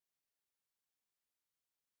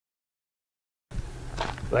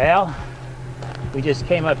Well, we just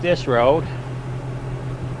came up this road.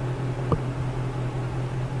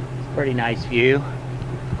 It's a pretty nice view.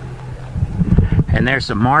 And there's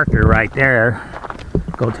a marker right there.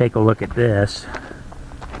 Go take a look at this.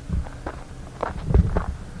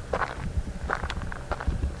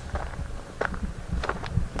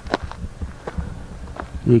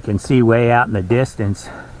 You can see way out in the distance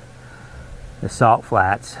the salt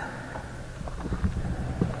flats.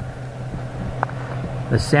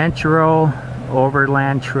 The Central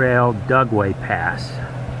Overland Trail Dugway Pass.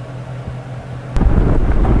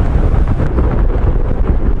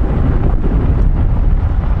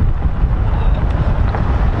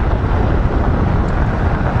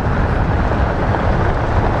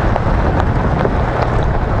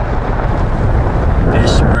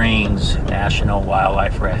 Fish Springs National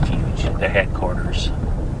Wildlife Refuge, the headquarters.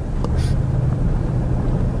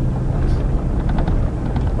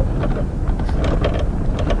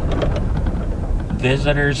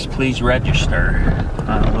 Visitors, please register.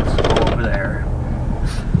 Let's go over there.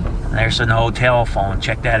 There's an old telephone.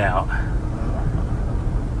 Check that out.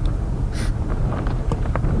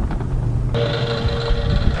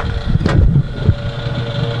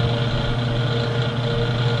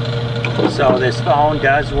 So this phone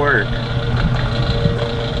does work.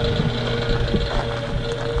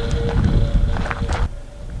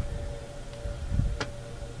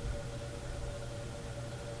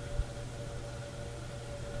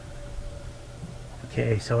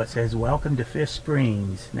 Okay, so it says, "Welcome to Fish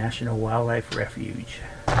Springs National Wildlife Refuge."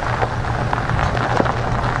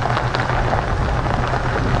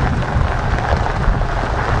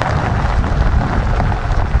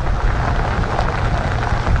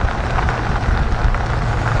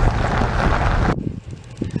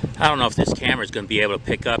 I don't know if this camera is going to be able to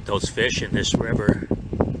pick up those fish in this river. I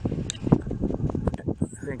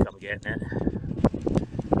think I'm getting it.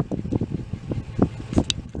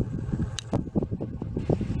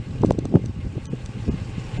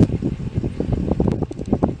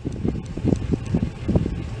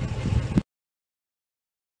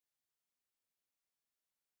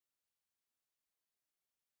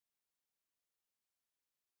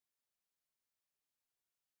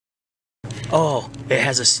 Oh, it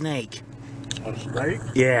has a snake. A snake?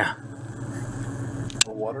 Yeah.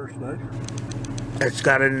 A water snake? It's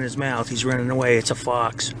got it in his mouth. He's running away. It's a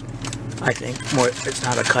fox. I think. More, it's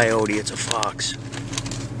not a coyote, it's a fox.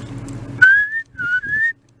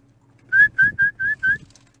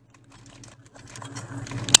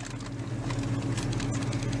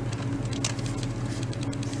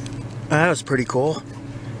 That was pretty cool.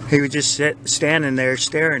 He was just standing there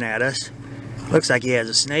staring at us. Looks like he has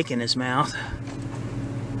a snake in his mouth.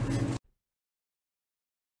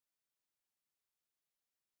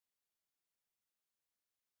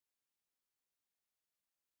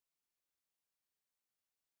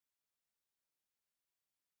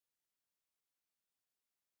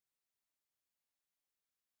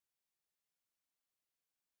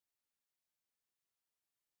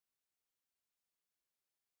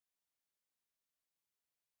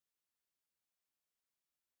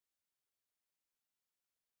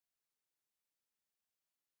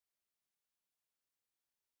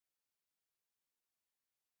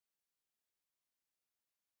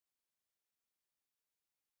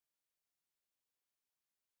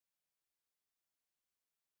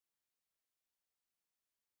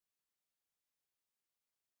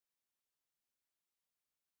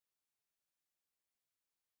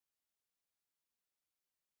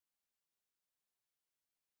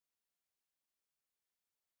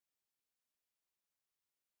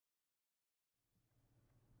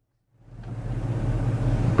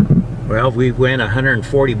 Well, we went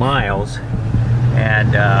 140 miles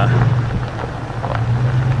and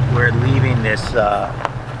we're leaving this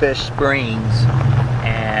Fish Springs,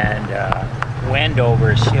 and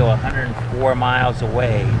Wendover is still 104 miles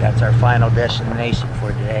away. That's our final destination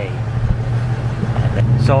for today.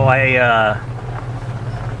 And so I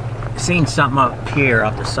seen something up here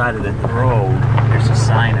off the side of the road. There's a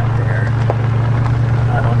sign up there.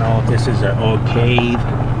 I don't know if this is an old cave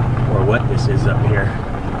or what this is up here.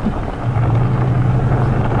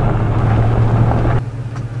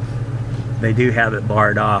 They do have it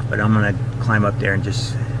barred off, but I'm gonna climb up there and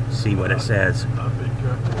just see what it says.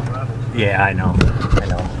 Yeah, I know.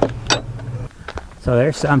 So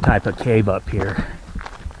there's some type of cave up here,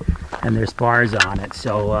 and there's bars on it.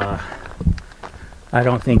 So I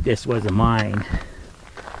don't think this was a mine,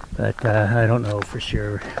 but I don't know for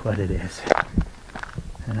sure what it is.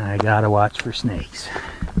 And I gotta watch for snakes.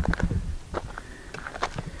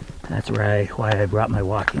 That's why I brought my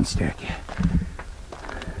walking stick.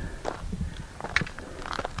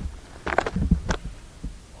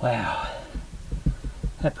 Wow,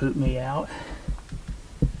 that pooped me out.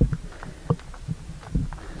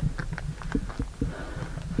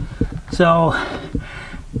 So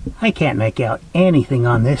I can't make out anything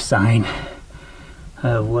on this sign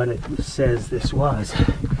of what it says this was.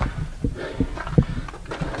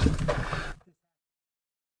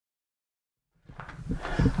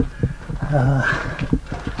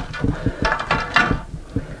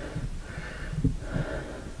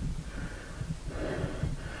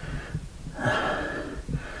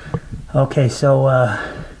 Okay, so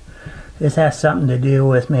this has something to do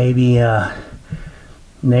with maybe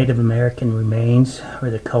Native American remains or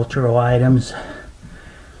the cultural items.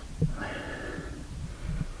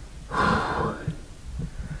 I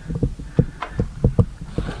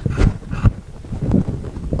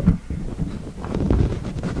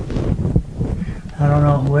don't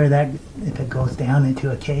know where that, if it goes down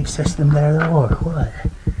into a cave system there though, or what.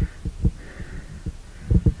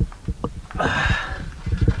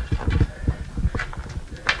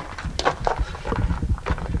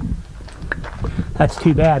 That's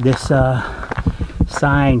too bad. This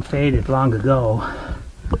sign faded long ago.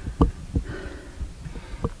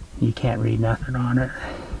 You can't read nothing on it.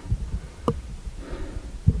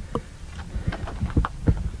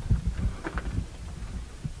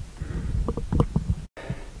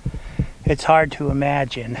 It's hard to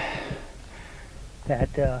imagine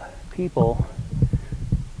that people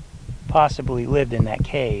possibly lived in that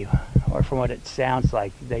cave, or from what it sounds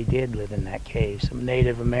like, they did live in that cave, some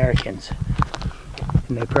Native Americans.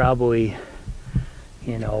 And they probably,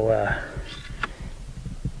 you know,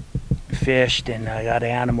 fished and got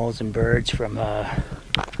animals and birds from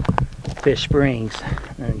Fish Springs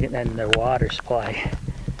and getting their water supply.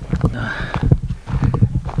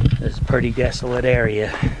 It's a pretty desolate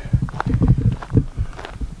area.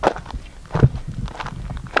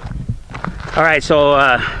 Alright,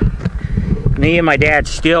 so me and my dad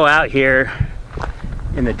still out here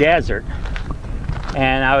in the desert,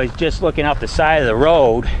 and I was just looking up the side of the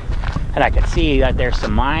road and I could see that there's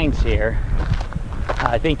some mines here.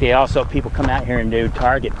 I think they also, people come out here and do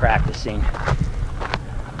target practicing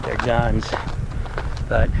their guns,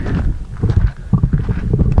 but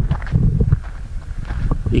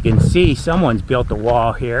you can see someone's built a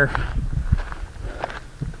wall here.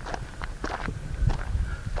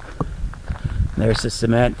 There's a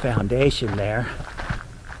cement foundation there.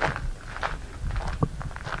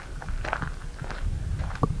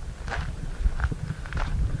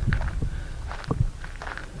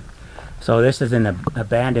 So this is an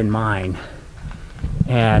abandoned mine,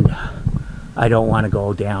 and I don't want to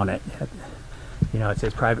go down it. You know, it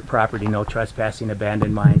says private property, no trespassing,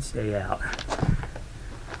 abandoned mine, stay out.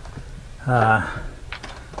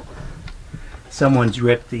 Someone's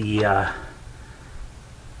ripped the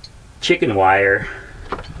chicken wire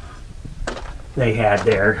they had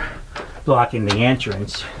there blocking the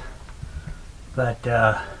entrance, but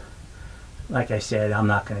like I said, I'm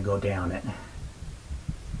not going to go down it.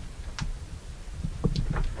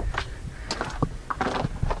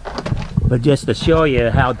 But just to show you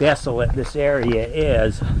how desolate this area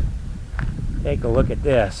is, take a look at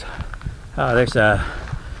this. Oh, there's a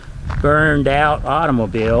burned out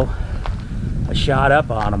automobile, a shot up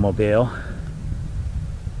automobile.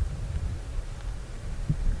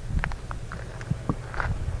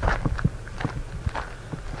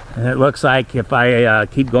 And it looks like if I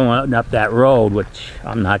keep going up that road, which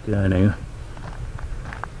I'm not going to,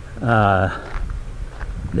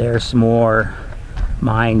 there's some more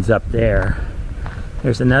mines up there.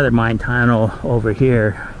 There's another mine tunnel over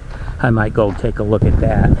here. I might go take a look at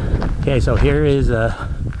that. Okay, so here is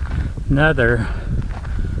another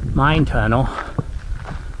mine tunnel.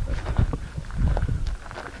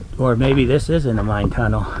 Or maybe this isn't a mine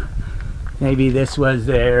tunnel. Maybe this was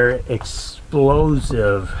their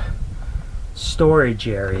explosive storage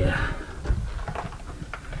area.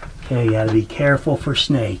 Okay, you gotta be careful for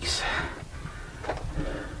snakes.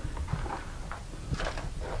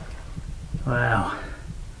 Wow.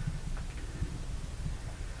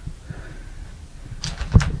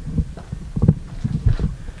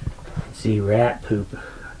 See rat poop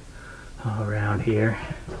all around here.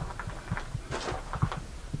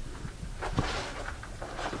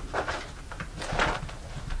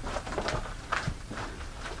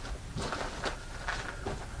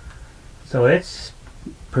 So it's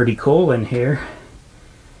pretty cool in here.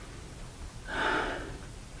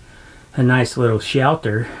 A nice little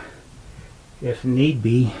shelter if need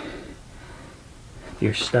be, if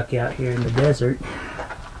you're stuck out here in the desert.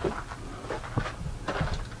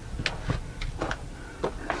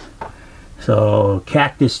 So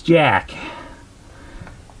Cactus Jack,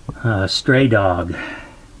 stray dog.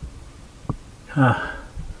 Huh.